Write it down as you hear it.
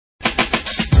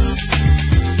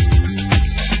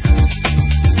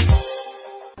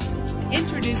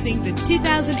Introducing the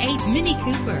 2008 Mini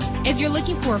Cooper. If you're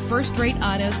looking for a first-rate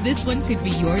auto, this one could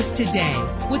be yours today.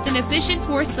 With an efficient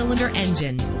 4-cylinder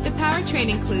engine, the powertrain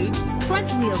includes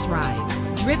front-wheel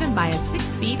drive, driven by a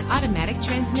 6-speed automatic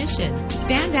transmission.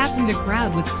 Stand out from the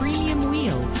crowd with premium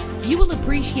wheels. You will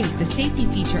appreciate the safety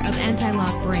feature of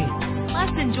anti-lock brakes.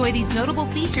 Plus, enjoy these notable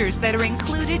features that are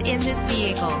included in this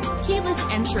vehicle: keyless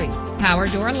entry, power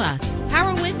door locks,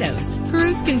 power windows,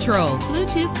 cruise control,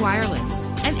 Bluetooth wireless,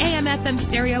 an AM/FM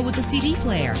stereo with a CD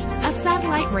player, a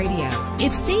satellite radio.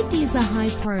 If safety is a high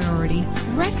priority,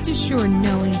 rest assured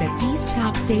knowing that these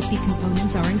top safety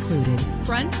components are included: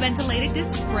 front ventilated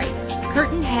disc brakes,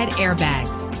 curtain head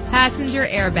airbags, passenger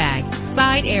airbag,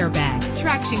 side airbag,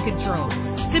 traction control,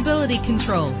 stability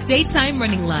control, daytime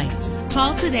running lights.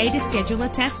 Call today to schedule a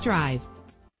test drive.